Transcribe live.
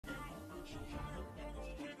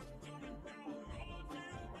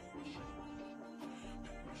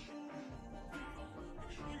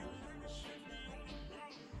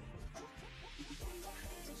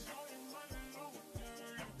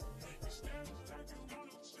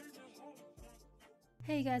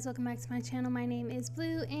Hey guys, welcome back to my channel. My name is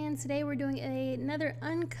Blue and today we're doing another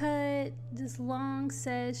uncut, just long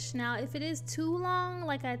sesh. Now if it is too long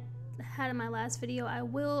like I had in my last video, I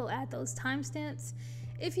will add those timestamps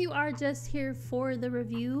if you are just here for the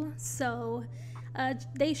review. So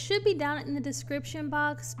they should be down in the description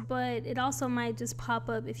box, but it also might just pop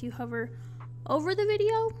up if you hover over the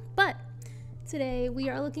video. But today we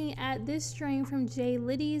are looking at this strain from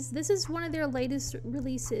Litty's. This is one of their latest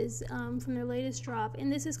releases from their latest drop, and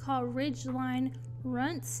this is called Ridgeline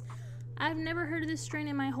Runtz. I've never heard of this strain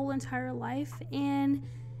in my whole entire life, and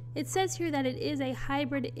it says here that it is a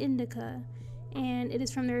hybrid indica, and it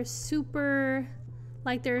is from their super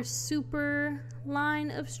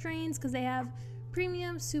line of strains, because they have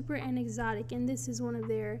premium, super, and exotic, and this is one of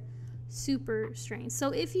their super strains.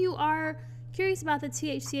 So if you are curious about the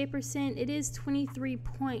THCA percent, it is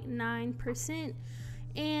 23.9%.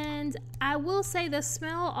 And I will say the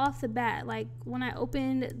smell off the bat, like when I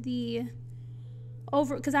opened the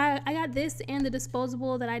because I got this and the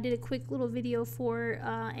disposable that I did a quick little video for,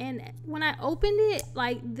 and when I opened it,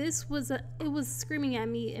 like this was it was screaming at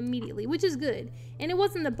me immediately, which is good. And it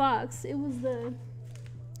wasn't the box, it was the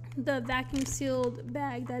vacuum sealed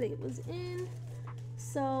bag that it was in.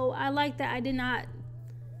 So I like that I did not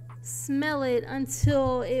smell it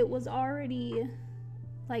until it was already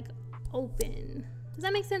like open. Does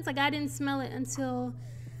that make sense? Like I didn't smell it until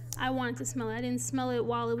I wanted to smell it. I didn't smell it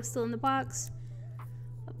while it was still in the box.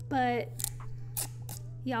 But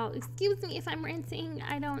y'all, excuse me if I'm ranting.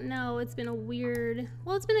 I don't know. It's been a weird,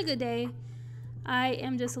 well, it's been a good day. I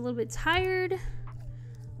am just a little bit tired,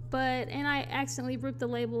 and I accidentally ripped the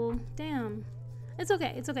label. Damn. It's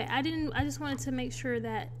okay. It's okay. I just wanted to make sure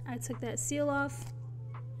that I took that seal off.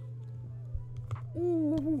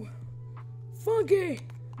 Ooh, funky.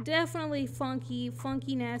 Definitely funky,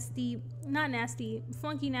 nasty. Not nasty,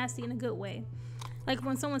 funky, nasty in a good way. Like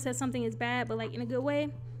when someone says something is bad, but like in a good way,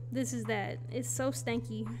 this is that. It's so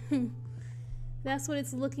stanky. That's what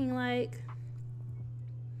it's looking like.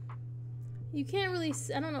 You can't really,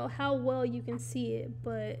 I don't know how well you can see it,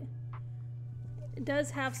 but it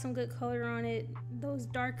does have some good color on it. Those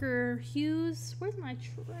darker hues. Where's my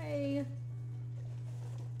tray?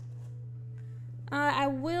 I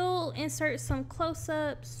will insert some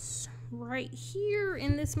close-ups right here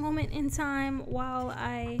in this moment in time while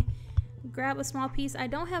I grab a small piece. I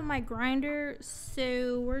don't have my grinder,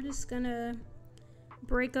 so we're just gonna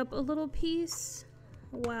break up a little piece.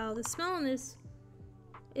 Wow, the smell on this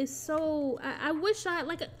is so, I wish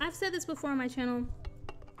like I've said this before on my channel,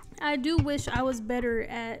 I do wish I was better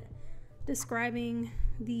at describing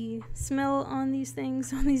the smell on these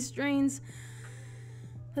things, on these strains.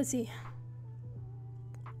 Let's see.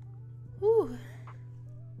 Ooh.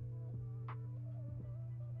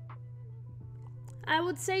 I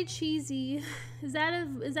would say cheesy. Is that a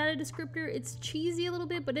descriptor? It's cheesy a little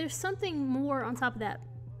bit, but there's something more on top of that.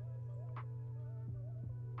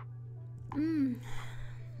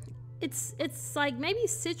 It's like maybe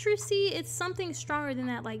citrusy. It's something stronger than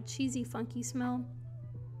that, like cheesy, funky smell.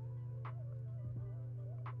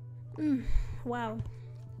 Wow.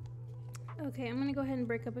 Okay, I'm gonna go ahead and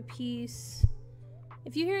break up a piece.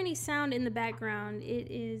 If you hear any sound in the background,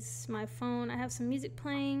 it is my phone. I have some music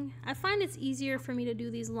playing. I find it's easier for me to do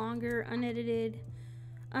these longer, unedited,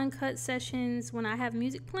 uncut sessions when I have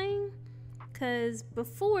music playing, because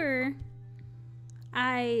before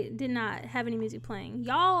I did not have any music playing.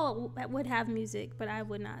 Y'all would have music, but I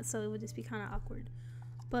would not, so it would just be kind of awkward.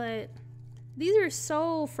 But these are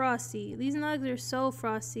so frosty. These nugs are so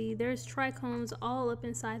frosty. There's trichomes all up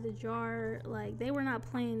inside the jar. Like, they were not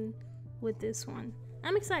playing with this one.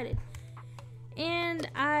 I'm excited, and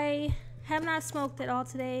I have not smoked at all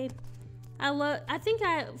today. I think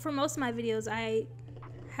for most of my videos I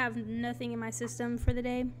have nothing in my system for the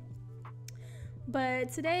day,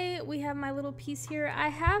 but today we have my little piece here. I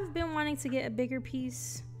have been wanting to get a bigger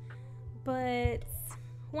piece, but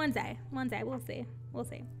one day we'll see.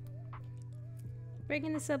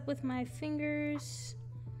 Breaking this up with my fingers.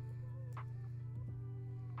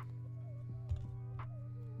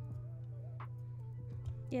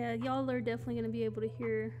 Yeah, y'all are definitely gonna be able to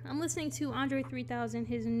hear. I'm listening to Andre 3000,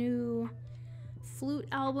 his new flute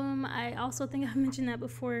album. I also think I've mentioned that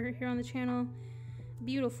before here on the channel.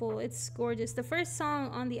 Beautiful, it's gorgeous. The first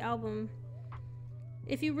song on the album,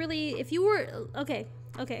 okay,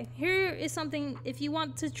 here is something. If you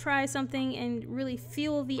want to try something and really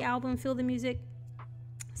feel the album, feel the music,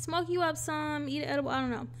 smoke you up some, eat an edible, I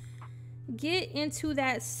don't know. Get into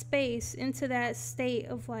that space, into that state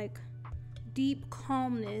of like deep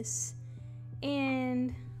calmness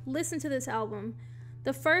and listen to this album.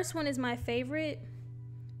 The first one is my favorite,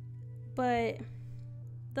 but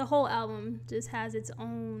the whole album just has its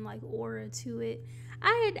own like aura to it.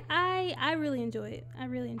 I really enjoy it. I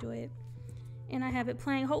really enjoy it. And I have it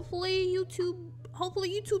playing. Hopefully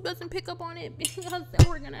YouTube doesn't pick up on it, because then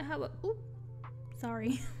we're gonna have a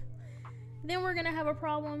then we're gonna have a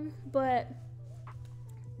problem. But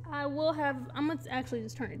I'm gonna actually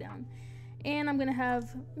just turn it down, and I'm gonna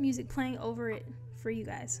have music playing over it for you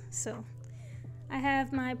guys. So I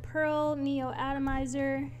have my Pearl Neo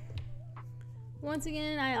Atomizer. Once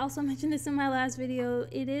again, I also mentioned this in my last video.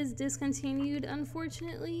 It is discontinued,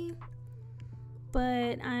 unfortunately,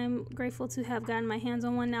 but I'm grateful to have gotten my hands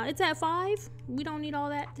on one now. It's at 5. We don't need all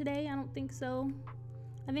that today. I don't think so.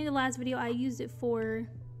 I think the last video I used it for,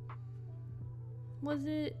 was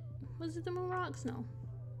it the Moon Rocks? No.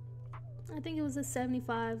 I think it was a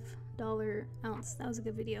 $75 ounce. That was a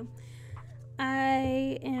good video.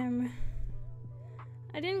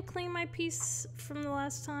 I didn't clean my piece from the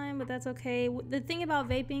last time, but that's okay. The thing about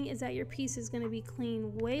vaping is that your piece is going to be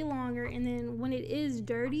clean way longer, and then when it is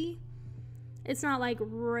dirty, it's not like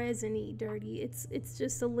resiny dirty. It's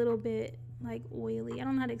just a little bit like oily. I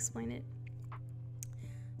don't know how to explain it.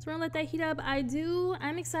 So we're gonna let that heat up.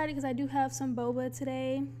 I'm excited because I do have some boba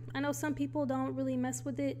today. I know some people don't really mess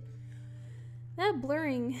with it. That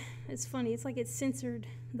blurring is funny. It's like it censored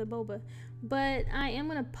the boba. But I am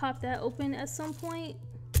gonna pop that open at some point.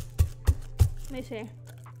 Let me see.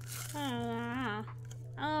 Oh,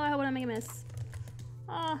 I hope I don't make a mess.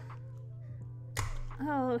 Oh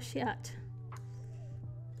shit.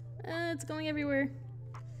 It's going everywhere.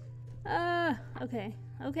 Okay.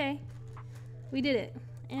 We did it.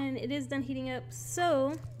 And it is done heating up.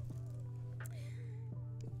 So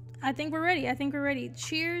I think we're ready.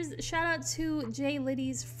 Cheers. Shout out to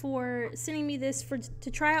Litty's for sending me this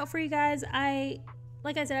to try out for you guys.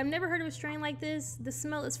 Like I said, I've never heard of a strain like this. The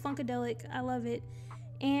smell is funkadelic. I love it.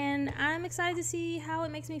 And I'm excited to see how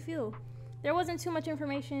it makes me feel. There wasn't too much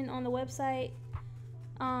information on the website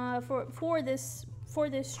for this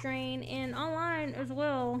strain, and online as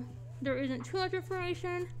well. There isn't too much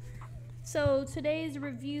information. So today's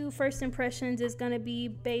review, first impressions, is going to be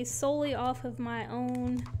based solely off of my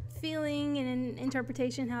own feeling and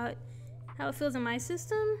interpretation, how it feels in my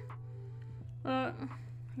system. Here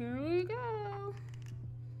we go.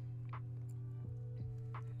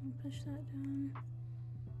 Push that down.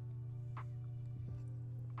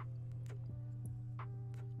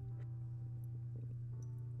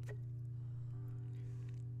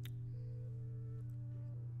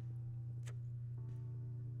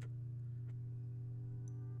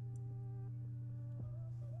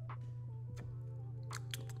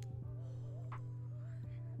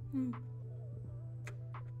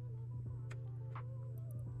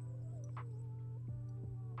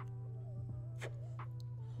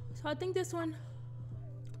 So I think this one,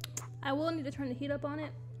 I will need to turn the heat up on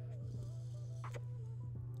it.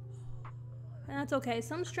 And that's okay.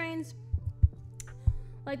 Some strains,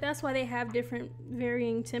 like, that's why they have different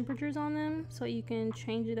varying temperatures on them, so you can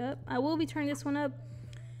change it up. I will be turning this one up,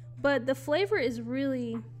 but the flavor is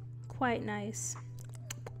really quite nice.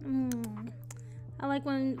 I like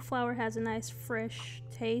when flower has a nice fresh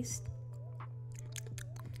taste.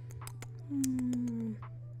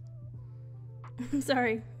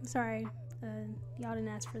 Sorry. Y'all didn't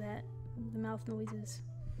ask for that. The mouth noises.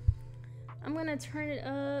 I'm gonna turn it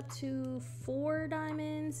up to 4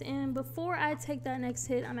 diamonds, and before I take that next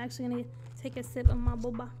hit, I'm actually gonna take a sip of my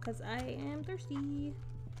boba because I am thirsty.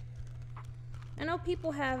 I know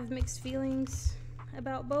people have mixed feelings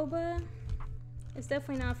about boba. It's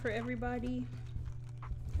definitely not for everybody.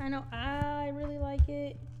 I know I really like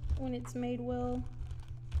it when it's made well,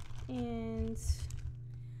 and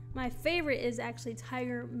my favorite is actually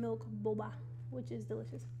tiger milk boba, which is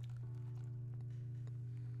delicious.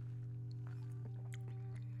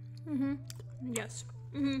 Yes.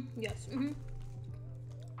 Yes.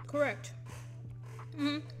 Correct.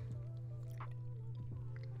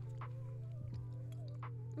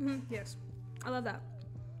 Yes. I love that.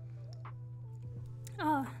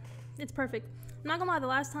 It's perfect. I'm not gonna lie, the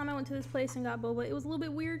last time I went to this place and got boba, it was a little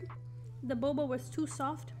bit weird. The boba was too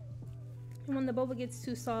soft. And when the boba gets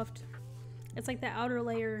too soft, it's like the outer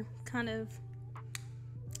layer kind of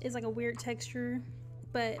is like a weird texture.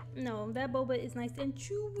 But no, that boba is nice and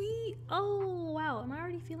chewy. Oh, wow. Am I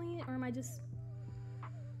already feeling it, or am I just...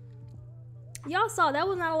 Y'all saw that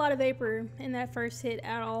was not a lot of vapor in that first hit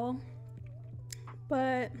at all.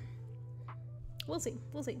 But we'll see.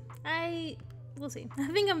 We'll see. We'll see. I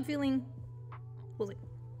think I'm feeling... We'll see.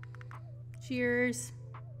 Cheers.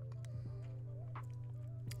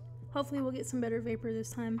 Hopefully we'll get some better vapor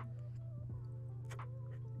this time.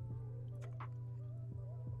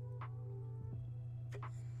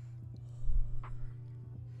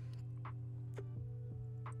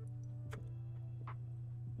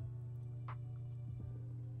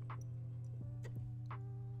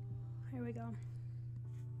 we go.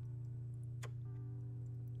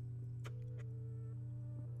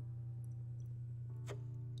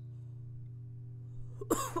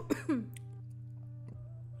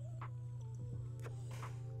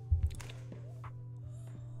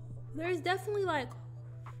 There's definitely like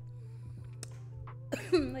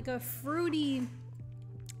like a fruity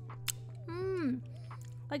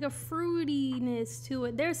like a fruitiness to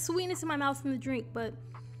it. There's sweetness in my mouth from the drink, but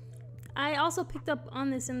I also picked up on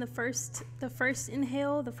this in the first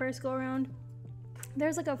inhale, the first go around.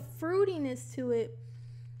 There's like a fruitiness to it,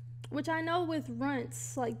 which I know with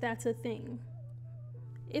Runtz, like that's a thing.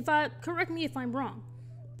 Correct me if I'm wrong,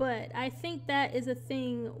 but I think that is a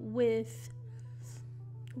thing with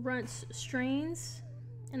Runtz strains,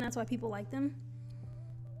 and that's why people like them.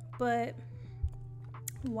 But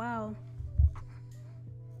wow,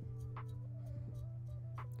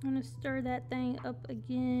 I'm gonna stir that thing up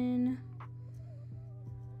again.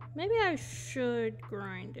 Maybe I should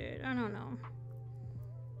grind it, I don't know,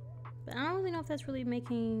 but I don't really know if that's really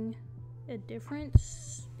making a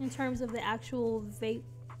difference in terms of the actual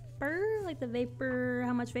vapor, like the vapor,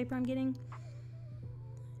 how much vapor I'm getting.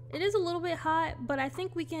 It is a little bit hot, but I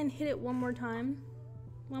think we can hit it one more time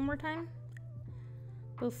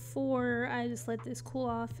before I just let this cool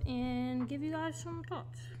off and give you guys some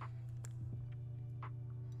thoughts.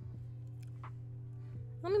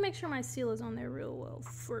 Let me make sure my seal is on there real well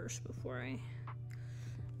first before I...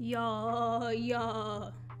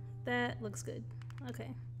 Yeah. That looks good.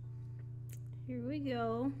 Okay. Here we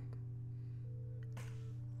go.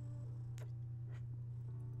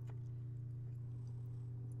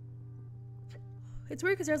 It's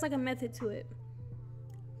weird because there's like a method to it.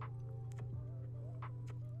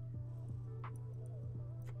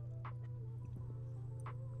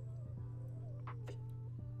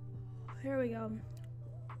 Here we go.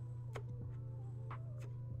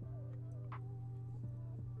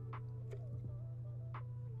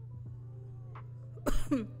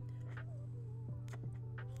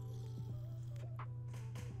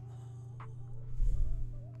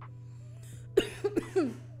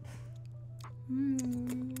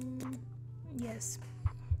 Yes.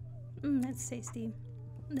 That's tasty.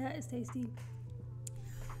 That is tasty.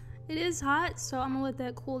 It is hot, so I'm gonna let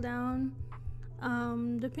that cool down.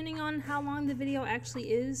 Depending on how long the video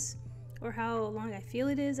actually is, or how long I feel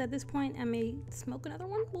it is at this point, I may smoke another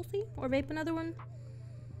one, we'll see, or vape another one.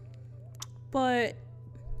 But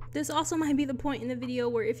this also might be the point in the video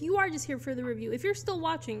where if you are just here for the review, if you're still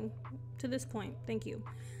watching to this point, thank you.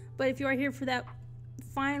 But if you are here for that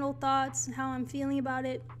final thoughts, how I'm feeling about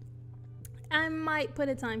it, I might put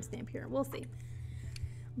a timestamp here, we'll see.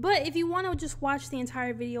 But if you want to just watch the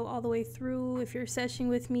entire video all the way through, if you're seshing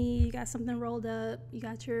with me, you got something rolled up, you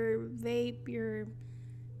got your vape, your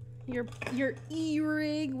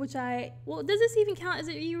e-rig, which well, does this even count as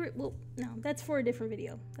an e-rig? Well, no, that's for a different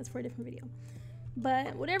video.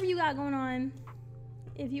 But whatever you got going on,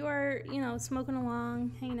 if you are, you know, smoking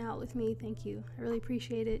along, hanging out with me, thank you. I really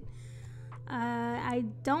appreciate it. I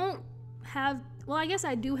don't have, well, I guess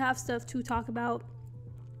I do have stuff to talk about,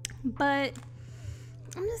 but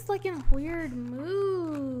I'm just like in a weird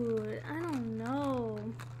mood. I don't know.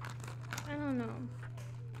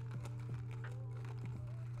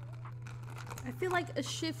 I feel like a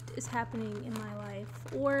shift is happening in my life,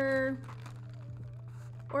 or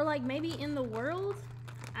like maybe in the world.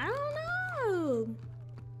 I don't know.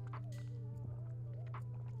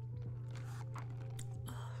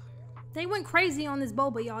 They went crazy on this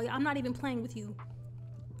boba, y'all. I'm not even playing with you.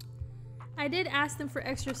 I did ask them for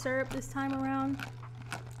extra syrup this time around,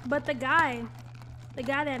 but the guy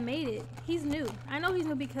that made it, he's new. I know he's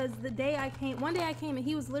new because one day I came and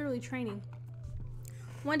he was literally training.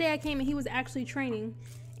 One day I came and he was actually training,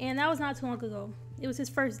 and that was not too long ago. It was his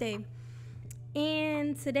first day.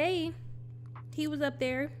 And today he was up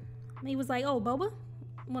there and he was like, "Oh, boba?"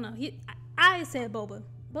 Well, no, I said boba.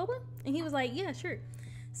 Boba? And he was like, "Yeah, sure."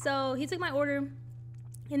 So he took my order,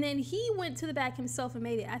 and then he went to the back himself and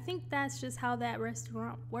made it. I think that's just how that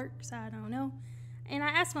restaurant works. I don't know. And I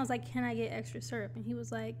asked him, I was like, "Can I get extra syrup?" And he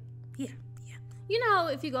was like, yeah. You know,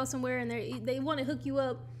 if you go somewhere and they want to hook you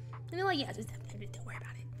up, and they're like, "Yeah, just don't worry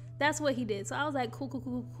about it." That's what he did. So I was like,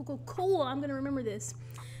 cool. I'm going to remember this.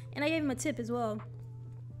 And I gave him a tip as well.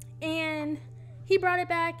 And he brought it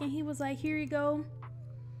back, and he was like, "Here you go."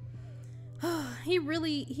 He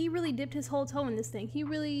really dipped his whole toe in this thing.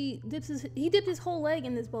 He dipped his whole leg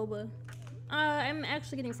in this boba. I'm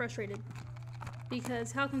actually getting frustrated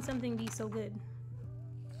because how can something be so good?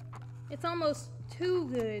 It's almost too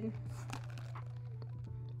good.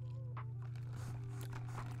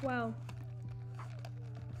 Wow.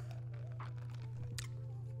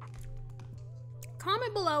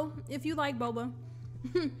 Comment below if you like boba.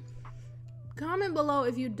 Comment below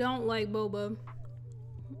if you don't like boba.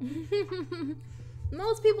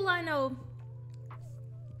 Most people I know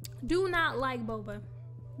do not like boba.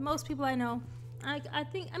 Most people I know. I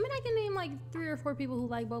mean, I can name like 3 or 4 people who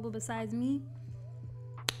like boba besides me.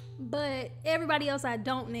 But everybody else I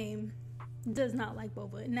don't name does not like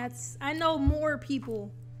boba. And I know more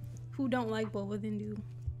people who don't like boba than do.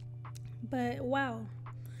 But wow.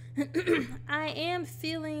 I am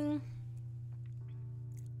feeling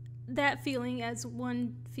that feeling as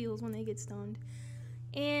one feels when they get stoned.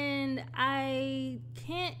 And I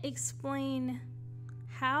can't explain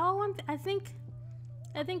how. I think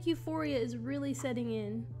euphoria is really setting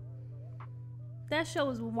in. That show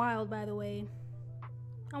is wild, by the way.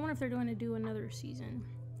 I wonder if they're going to do another season.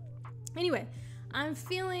 Anyway, I'm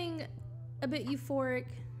feeling a bit euphoric.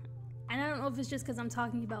 And I don't know if it's just because I'm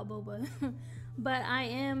talking about boba. But I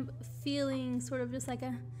am feeling sort of just like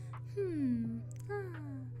a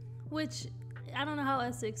which I don't know how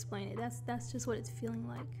else to explain it. That's just what it's feeling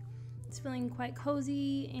like. It's feeling quite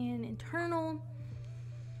cozy and internal.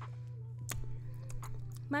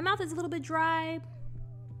 My mouth is a little bit dry.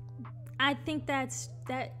 I think that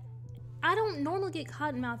I don't normally get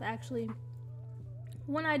cotton mouth, actually.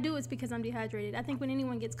 When I do, it's because I'm dehydrated. I think when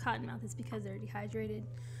anyone gets cotton mouth, it's because they're dehydrated.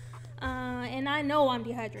 And I know I'm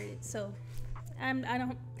dehydrated, so I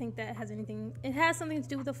don't think that has anything. It has something to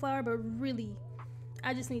do with the flour, but really,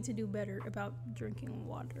 I just need to do better about drinking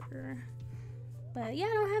water. But yeah,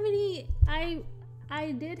 I don't have any.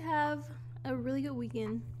 I did have a really good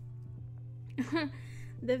weekend.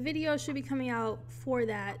 The video should be coming out for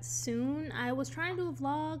that soon. I was trying to do a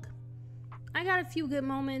vlog. I got a few good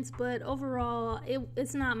moments, but overall,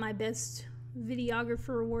 it's not my best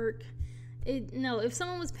videographer work. No, if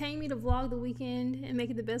someone was paying me to vlog the weekend and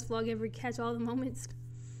make it the best vlog ever, catch all the moments,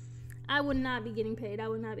 I would not be getting paid. I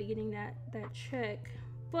would not be getting that check.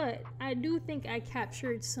 But I do think I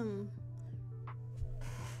captured some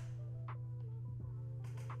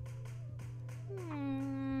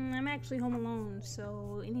I'm actually home alone,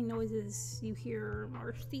 so any noises you hear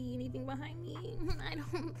or see anything behind me,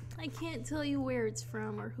 I can't tell you where it's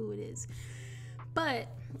from or who it is. But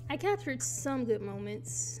I captured some good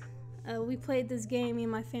moments. We played this game, me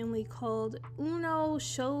and my family, called Uno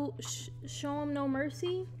Show 'em No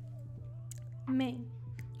Mercy. Man,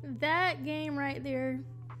 that game right there.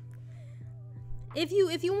 If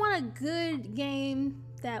you want a good game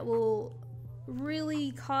that will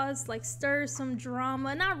really cause, like, stir some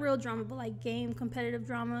drama, not real drama, but like game competitive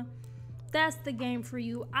drama, that's the game for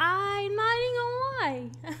you. I'm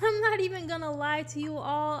not even gonna lie to you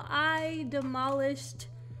all. I demolished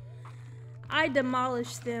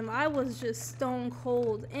them. I was just stone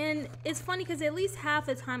cold. And it's funny because at least half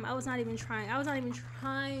the time I was not even trying. I was not even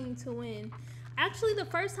trying to win. Actually, the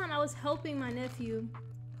first time I was helping my nephew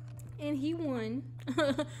and he won.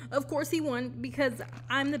 Of course he won because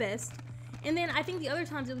I'm the best. And then I think the other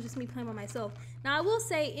times it was just me playing by myself. Now I will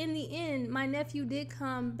say, in the end, my nephew did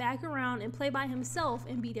come back around and play by himself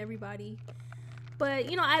and beat everybody. But,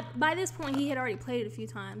 you know, by this point he had already played it a few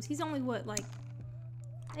times. He's only what, like,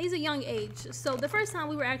 he's a young age. So the first time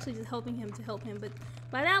we were actually just helping him to help him. But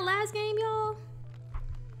by that last game, y'all,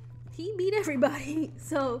 he beat everybody.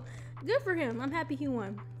 So good for him. I'm happy he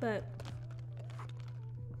won. But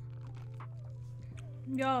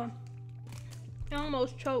y'all, I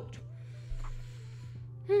almost choked.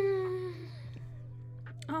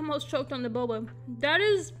 I almost choked on the boba. I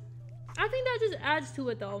think that just adds to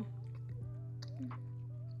it, though.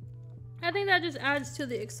 I think that just adds to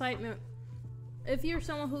the excitement. If you're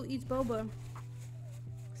someone who eats boba,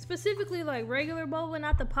 specifically like regular boba,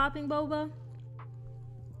 not the popping boba,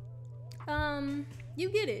 you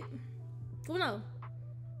get it. Well,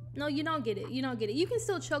 no, you don't get it. You don't get it. You can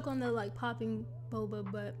still choke on the like popping boba,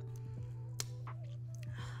 but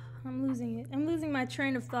I'm losing it. I'm losing my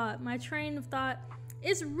train of thought. My train of thought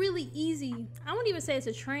is really easy. I won't even say it's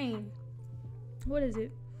a train. What is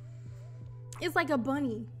it? It's like a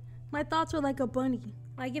bunny. My thoughts are like a bunny.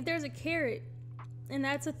 Like if there's a carrot and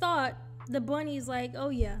that's a thought, the bunny's like, oh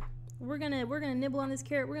yeah, we're gonna nibble on this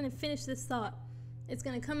carrot. We're gonna finish this thought. It's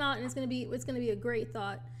gonna come out and it's gonna be a great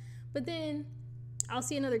thought. But then I'll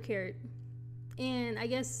see another carrot, and I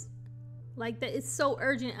guess like that, it's so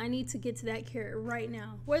urgent. I need to get to that carrot right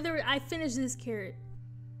now, whether I finish this carrot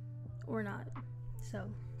or not. So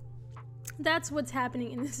that's what's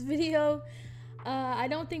happening in this video. I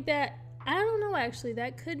don't know, actually.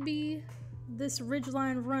 That could be this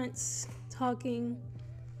Ridgeline Runtz talking.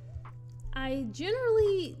 I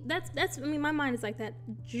generally, I mean, my mind is like that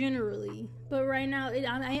generally, but right now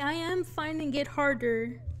I am finding it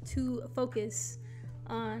harder to focus.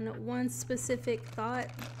 on one specific thought,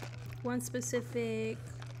 one specific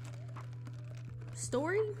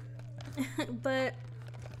story. But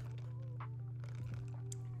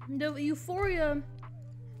the euphoria,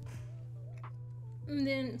 and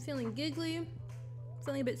then feeling giggly,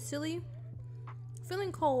 feeling a bit silly,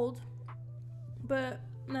 feeling cold, but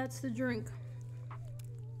that's the drink.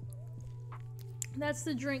 That's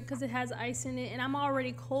the drink because it has ice in it, and I'm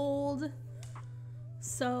already cold,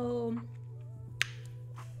 so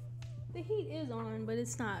the heat is on, but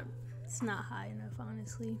it's not high enough,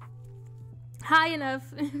 honestly. High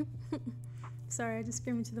enough. Sorry, I just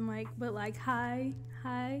screamed into the mic, but like high,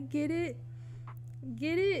 get it?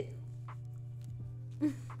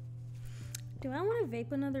 Do I want to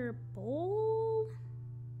vape another bowl?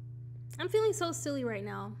 I'm feeling so silly right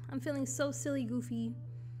now. I'm feeling so silly, goofy.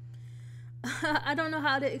 I don't know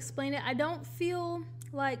how to explain it. I don't feel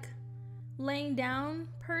like laying down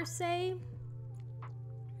per se.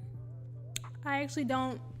 I actually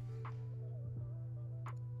don't.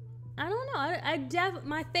 I don't know.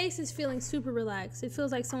 My face is feeling super relaxed. It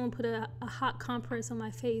feels like someone put a hot compress on my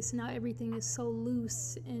face. Now everything is so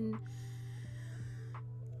loose and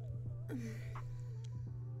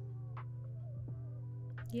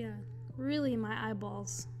yeah, really my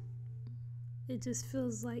eyeballs. It just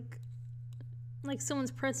feels like someone's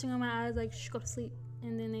pressing on my eyes, like, shh, go to sleep.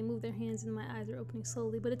 And then they move their hands and my eyes are opening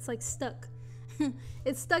slowly, but it's like stuck.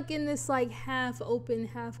 It's stuck in this like half open,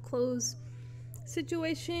 half closed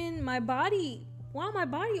situation. My body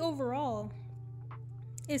overall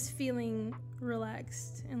is feeling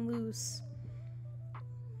relaxed and loose.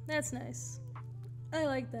 That's nice. I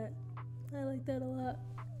like that. I like that a lot.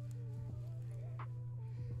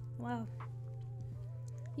 Wow.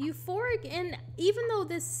 Euphoric, and even though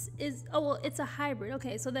this is, it's a hybrid.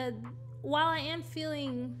 Okay, so that while I am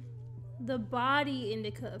feeling the body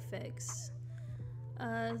indica effects,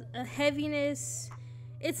 a heaviness,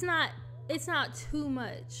 it's not too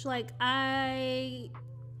much. Like, I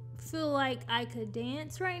feel like I could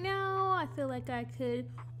dance right now. I feel like I could,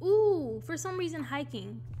 for some reason,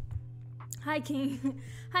 hiking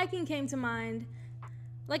came to mind.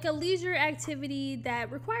 Like a leisure activity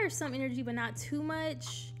that requires some energy but not too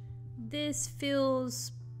much. This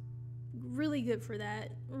feels really good for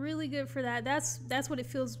that. Really good for that. That's what it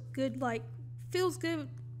feels good like. Feels good.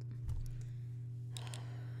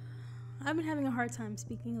 I've been having a hard time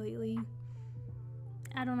speaking lately.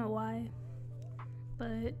 I don't know why,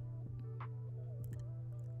 but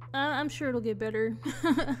I'm sure it'll get better.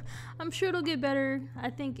 I'm sure it'll get better.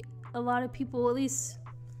 I think a lot of people, at least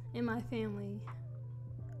in my family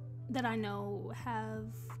that I know, have,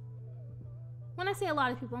 when I say a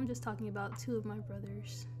lot of people, I'm just talking about two of my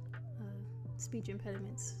brothers, speech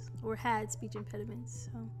impediments, or had speech impediments.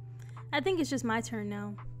 So I think it's just my turn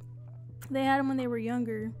now. They had them when they were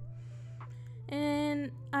younger,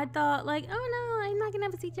 and I thought, like, oh no, I'm not gonna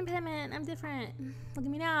have a speech impediment, I'm different. Look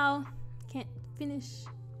at me now. Can't finish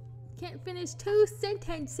 2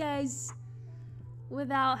 sentences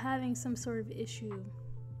without having some sort of issue.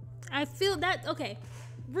 I feel that, okay,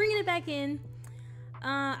 bringing it back in,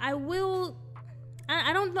 I don't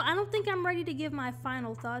think I'm ready to give my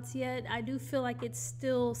final thoughts yet. I do feel like it's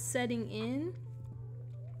still setting in.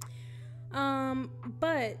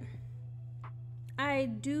 But I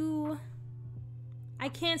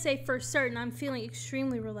can say for certain I'm feeling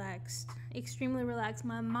extremely relaxed. Extremely relaxed.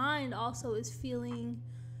 My mind also is feeling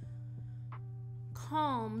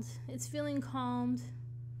calmed. It's feeling calmed.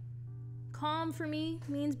 Calm for me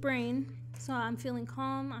means brain. So I'm feeling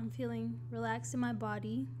calm. I'm feeling relaxed in my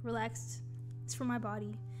body. Relaxed is for my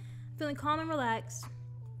body. I'm feeling calm and relaxed.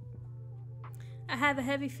 I have a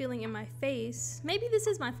heavy feeling in my face. Maybe this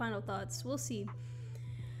is my final thoughts. We'll see.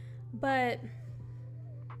 But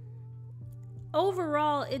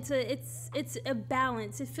overall, it's a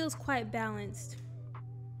balance. It feels quite balanced.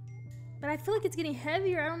 But I feel like it's getting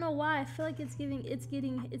heavier. I don't know why. I feel like it's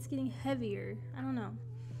getting heavier. I don't know.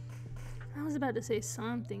 I was about to say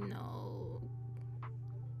something. No.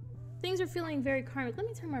 Things are feeling very karmic. Let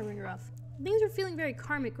me turn my ringer off. Things are feeling very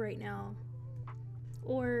karmic right now.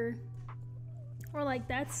 Or like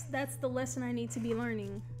that's the lesson I need to be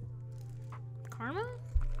learning. Karma?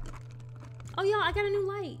 Oh y'all, I got a new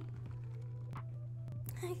light.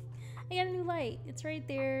 I got a new light. It's right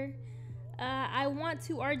there. I want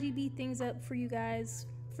to RGB things up for you guys.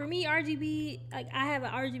 For me, RGB, like, I have an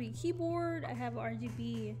RGB keyboard. I have an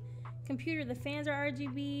RGB computer. The fans are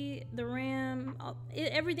RGB. The RAM,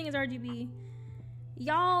 everything is RGB.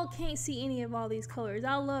 Y'all can't see any of all these colors.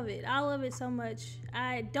 I love it. I love it so much.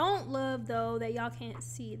 I don't love, though, that y'all can't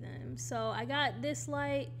see them. So I got this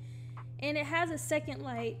light, and it has a second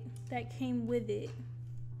light that came with it.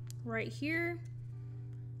 right here.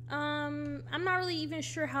 I'm not really even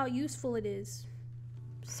sure how useful it is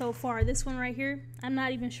so far. This one right here, I'm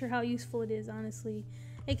not even sure how useful it is, honestly.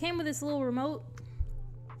 It came with this little remote.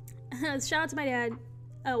 Shout out to my dad.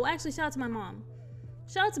 Oh, well, actually, shout out to my mom.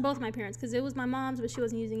 Shout out to both my parents, because it was my mom's, but she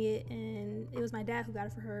wasn't using it, and it was my dad who got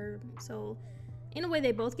it for her. So, in a way,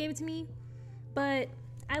 they both gave it to me. But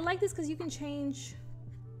I like this because you can change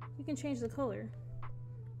the color.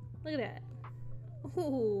 Look at that.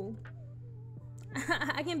 Ooh.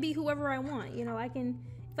 I can be whoever I want. You know, I can,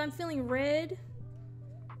 if I'm feeling red,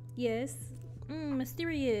 yes.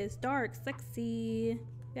 Mysterious, dark, sexy.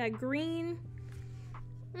 Got green.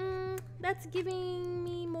 That's giving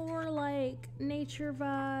me more like nature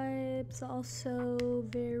vibes. Also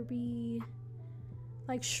very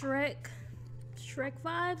like Shrek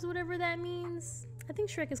vibes, whatever that means. I think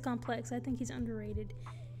Shrek is complex. I think he's underrated.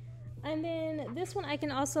 And then this one I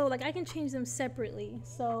can also, like, I can change them separately.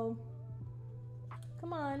 So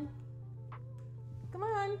come on. Come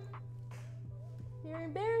on. You're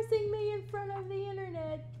embarrassing me in front of the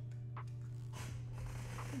internet.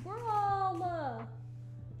 Girl,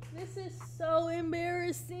 this is so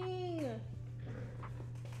embarrassing.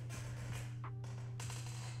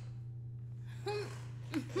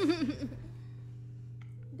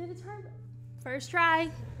 Did it turn? First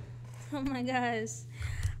try. Oh my gosh.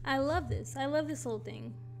 I love this. I love this whole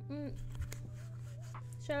thing.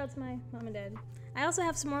 Shout out to my mom and dad. I also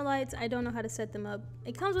have some more lights. I don't know how to set them up.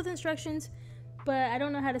 It comes with instructions, but I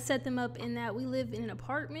don't know how to set them up in that we live in an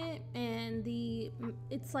apartment and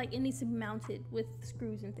it's like it needs to be mounted with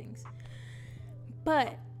screws and things.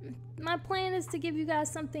 But my plan is to give you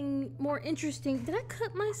guys something more interesting. Did I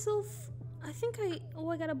cut myself? I think I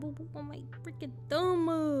got a boo-boo on my freaking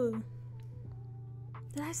thumb.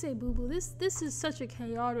 Did I say boo-boo? This is such a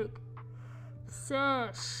chaotic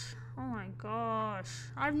sesh. Oh my gosh.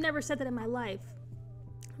 I've never said that in my life.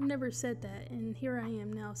 I've never said that, and here I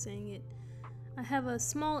am now saying it. I have a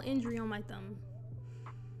small injury on my thumb.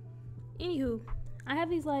 Anywho, I have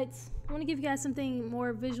these lights. I want to give you guys something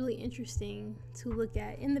more visually interesting to look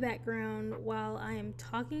at in the background while I am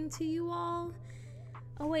talking to you all.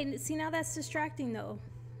 Oh wait, see, now that's distracting though.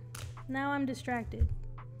 Now I'm distracted.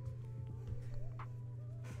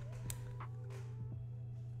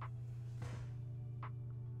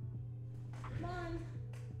 Come on.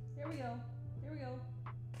 There we go. There we go.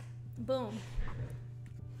 Boom.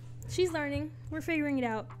 She's learning. We're figuring it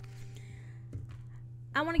out.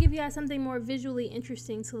 I want to give you guys something more visually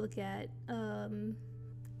interesting to look at,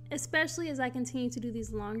 especially as I continue to do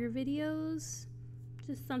these longer videos.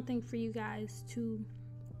 Just something for you guys to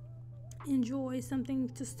enjoy, something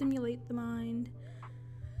to stimulate the mind.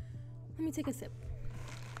 Let me take a sip.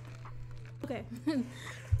 Okay.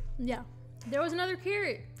 Yeah. There was another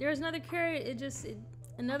carrot. There was another carrot.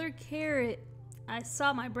 Another carrot. I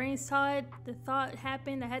saw, my brain saw it. The thought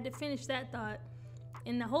happened. I had to finish that thought.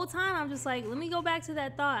 And the whole time I'm just like, let me go back to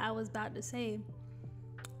that thought I was about to say.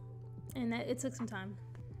 And it took some time.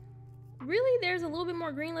 Really, there's a little bit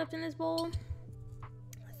more green left in this bowl.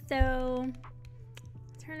 So,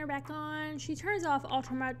 turn her back on. She turns off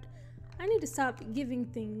automatic. I need to stop giving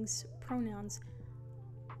things pronouns.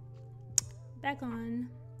 Back on.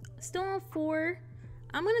 Still on 4.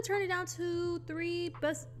 I'm going to turn it down to 3,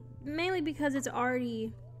 but mainly because it's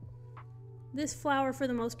already, this flower for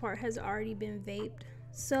the most part has already been vaped.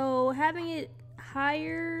 So having it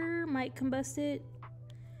higher might combust it,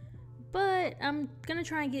 but I'm gonna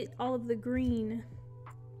try and get all of the green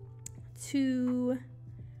to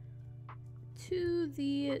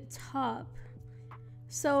the top.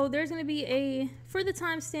 So there's gonna be for the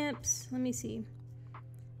timestamps, let me see.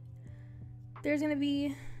 There's gonna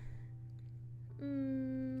be,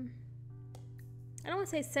 I don't want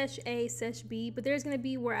to say sesh A, sesh B, but there's going to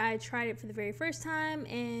be where I tried it for the very first time,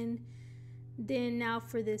 and then now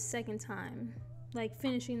for this second time, like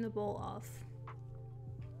finishing the bowl off.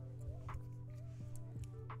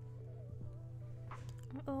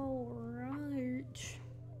 Alright.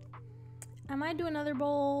 I might do another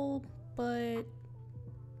bowl, but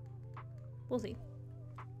we'll see.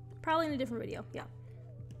 Probably in a different video, yeah.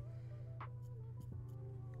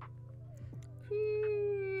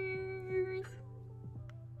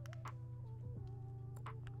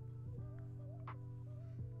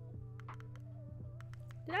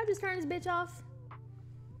 Did I just turn this bitch off?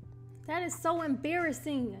 That is so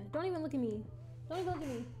embarrassing. Don't even look at me. Don't even look at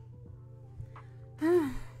me.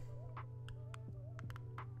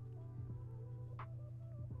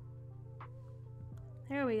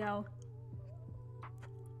 There we go.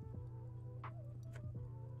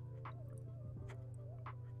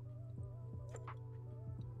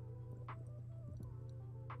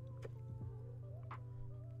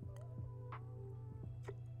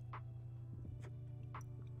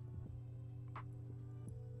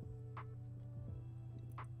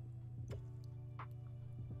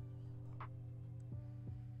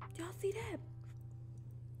 see that.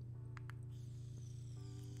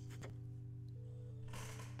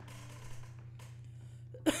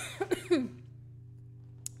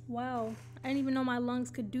 Wow, I didn't even know my lungs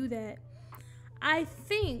could do that. I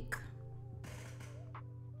think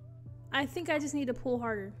I just need to pull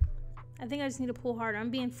harder. I think I just need to pull harder. I'm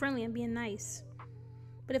being friendly, I'm being nice.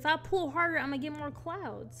 But if I pull harder, I'm gonna get more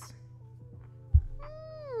clouds.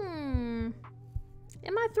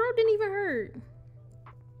 And my throat didn't even hurt.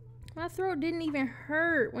 My throat didn't even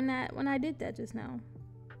hurt when I did that just now.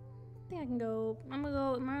 I think I can go, I'm gonna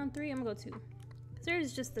go, am I on 3? I'm gonna go 2. Cause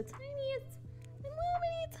there's just the tiniest, the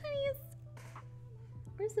tiniest.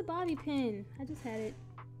 Where's the bobby pin? I just had it.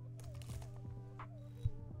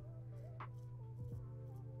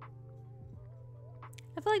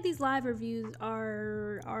 I feel like these live reviews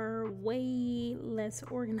are way less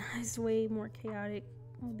organized, way more chaotic,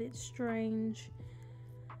 a bit strange.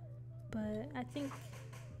 But I think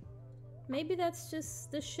maybe that's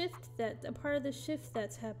just the shift, a part of the shift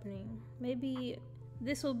that's happening. Maybe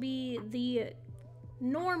this will be the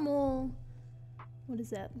normal, what is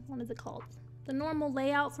that? What is it called? The normal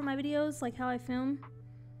layout for my videos, like how I film.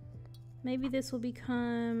 Maybe this will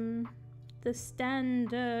become the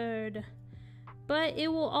standard. But it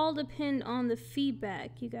will all depend on the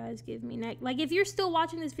feedback you guys give me. Like if you're still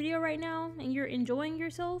watching this video right now and you're enjoying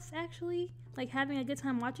yourself, actually, like having a good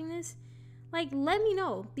time watching this, like let me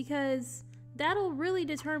know, because that'll really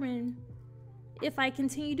determine if I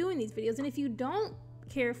continue doing these videos. And if you don't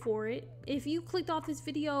care for it, if you clicked off this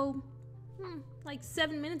video like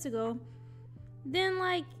 7 minutes ago, then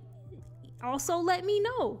like also let me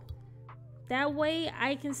know. That way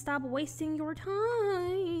I can stop wasting your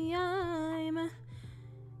time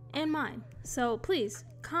and mine. So please,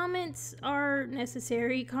 comments are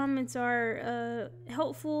necessary. Comments are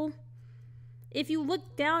helpful. If you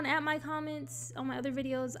look down at my comments on my other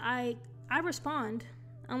videos, I respond.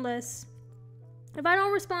 Unless if I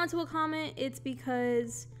don't respond to a comment, it's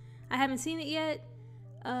because I haven't seen it yet.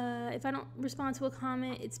 If I don't respond to a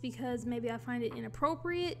comment, it's because maybe I find it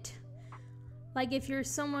inappropriate. Like if you're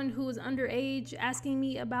someone who is underage asking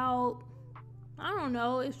me about, I don't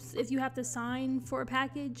know, if you have to sign for a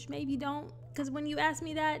package, maybe don't. Because when you ask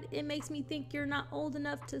me that, it makes me think you're not old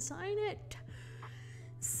enough to sign it.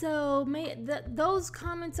 So those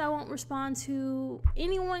comments I won't respond to.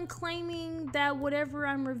 Anyone claiming that whatever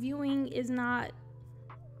I'm reviewing is not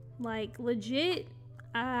like legit,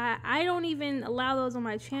 I don't even allow those on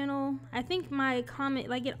my channel. I think my comment,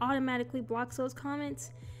 like it automatically blocks those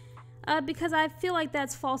comments. Because I feel like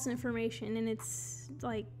that's false information and it's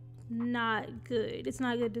like not good. It's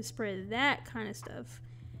not good to spread that kind of stuff.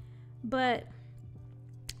 But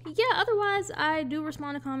yeah, otherwise I do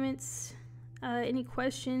respond to comments. Any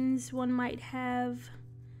questions one might have,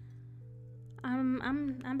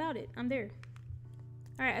 I'm about it. I'm there.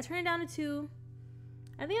 All right, I turned it down to 2.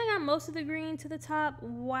 I think I got most of the green to the top.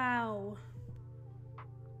 Wow.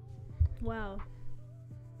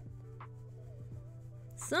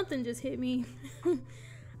 Something just hit me.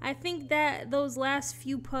 I think that those last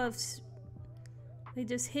few puffs, they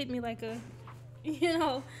just hit me like a, you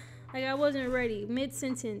know, like I wasn't ready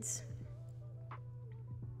mid-sentence.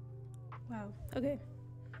 Wow. Okay.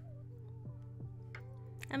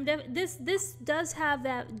 This does have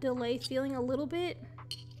that delay feeling a little bit,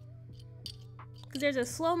 because there's a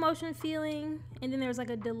slow motion feeling and then there's like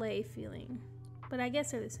a delay feeling, but I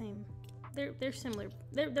guess they're the same. They're similar.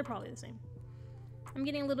 They're probably the same. I'm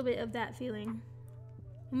getting a little bit of that feeling.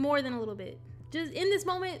 More than a little bit. Just in this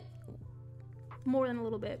moment, more than a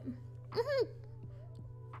little bit.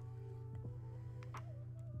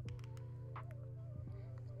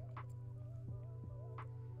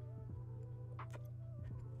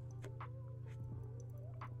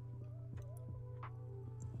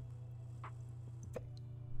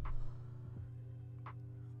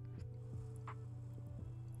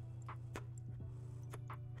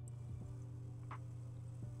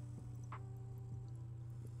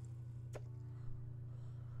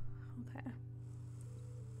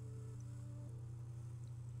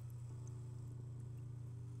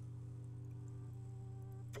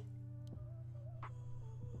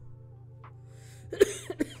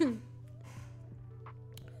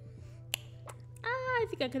 I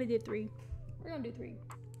think I could have did 3. We're gonna do 3.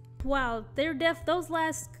 Wow, they're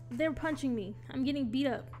they're punching me. I'm getting beat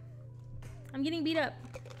up.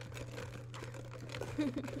 I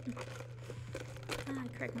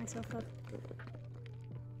cracked myself up.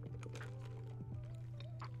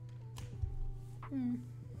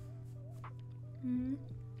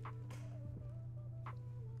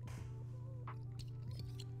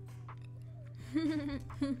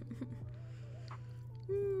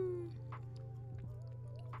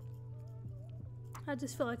 I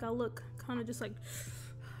just feel like I look kind of just like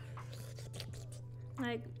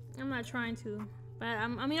I'm not trying to, but I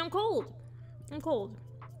mean, I'm cold. I'm cold.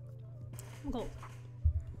 I'm cold.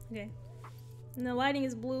 Okay. And the lighting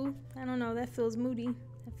is blue. I don't know. That feels moody.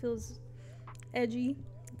 That feels edgy.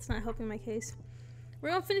 It's not helping my case.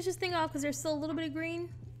 We're gonna finish this thing off because there's still a little bit of green,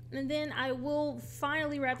 and then I will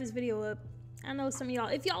finally wrap this video up. I know some of y'all,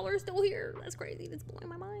 if y'all are still here, that's crazy. That's blowing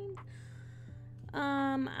my mind.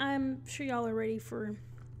 I'm sure y'all are ready for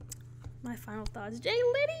my final thoughts.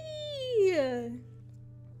 Litty!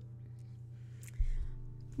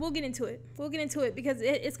 We'll get into it. We'll get into it because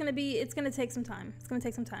it's gonna take some time. It's gonna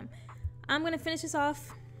take some time. I'm gonna finish this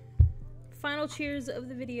off. Final cheers of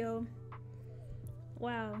the video.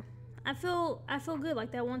 Wow. I feel good,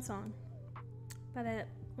 like that one song by that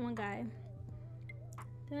one guy.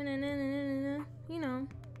 You know.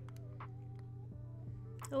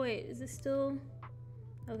 Oh wait, is this still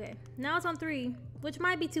okay? Now it's on 3, which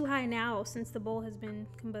might be too high now since the bowl has been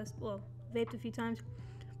vaped a few times.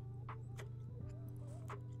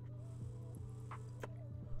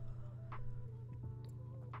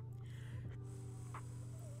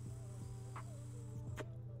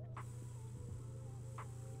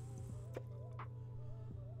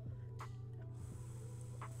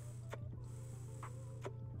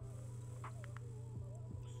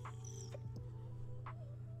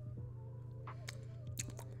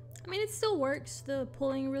 I mean, it still works, the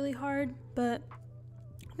pulling really hard, but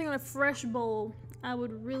I think on a fresh bowl, I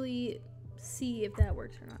would really see if that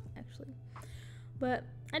works or not, actually. But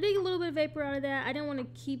I did get a little bit of vapor out of that. I didn't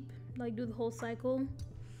want to do the whole cycle,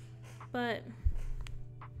 but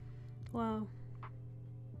wow,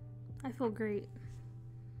 I feel great.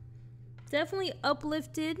 Definitely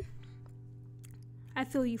uplifted. I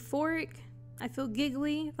feel euphoric. I feel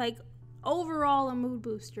giggly. Like, overall, a mood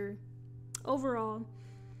booster. Overall.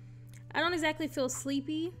 I don't exactly feel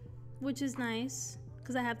sleepy, which is nice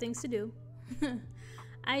because I have things to do.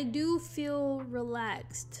 I do feel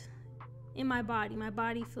relaxed in my body. My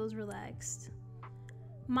body feels relaxed.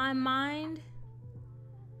 My mind,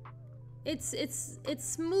 it's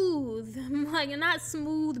smooth. Like, not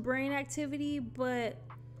smooth brain activity, but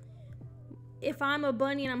if I'm a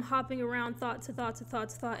bunny and I'm hopping around thought to thought to thought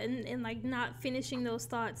to thought and like not finishing those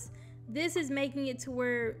thoughts, this is making it to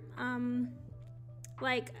where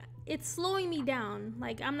like, it's slowing me down.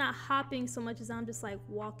 Like, I'm not hopping so much as I'm just like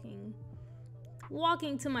walking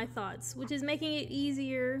to my thoughts, which is making it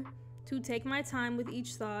easier to take my time with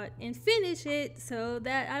each thought and finish it. So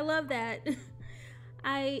that, I love that.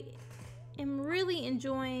 I am really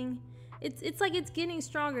enjoying it's like it's getting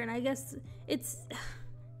stronger, and I guess it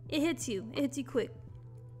hits you quick.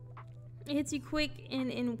 It hits you quick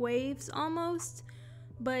in waves almost,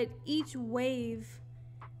 but each wave,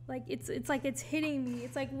 like, it's like it's hitting me.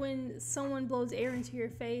 It's like when someone blows air into your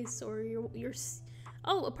face, or you're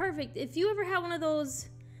oh, perfect. If you ever had one of those,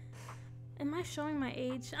 am I showing my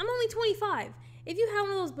age? I'm only 25. If you have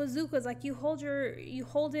one of those bazookas, like you hold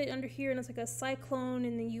it under here and it's like a cyclone,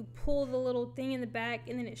 and then you pull the little thing in the back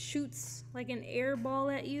and then it shoots like an air ball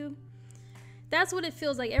at you. That's what it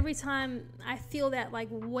feels like every time I feel that like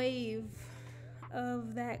wave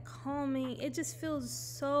of that calming. It just feels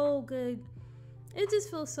so good. It just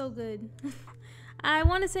feels so good. I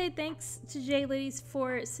want to say thanks to Litty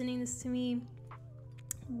for sending this to me.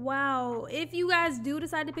 Wow. If you guys do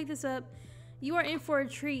decide to pick this up, you are in for a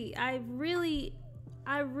treat. I really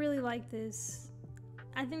like this.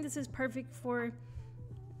 I think this is perfect for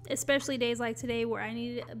especially days like today where I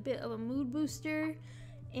needed a bit of a mood booster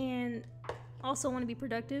and also want to be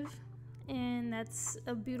productive. And that's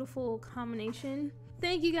a beautiful combination.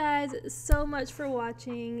 Thank you guys so much for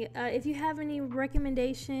watching. If you have any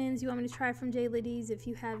recommendations you want me to try from Litty's, if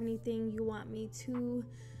you have anything you want me to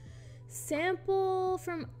sample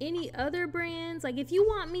from any other brands, like if you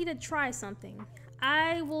want me to try something,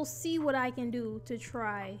 I will see what I can do to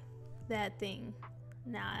try that thing.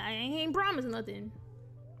 Now, I ain't promising nothing,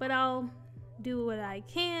 but I'll do what I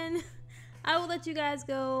can. I will let you guys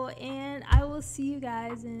go, and I will see you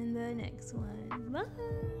guys in the next one. Bye.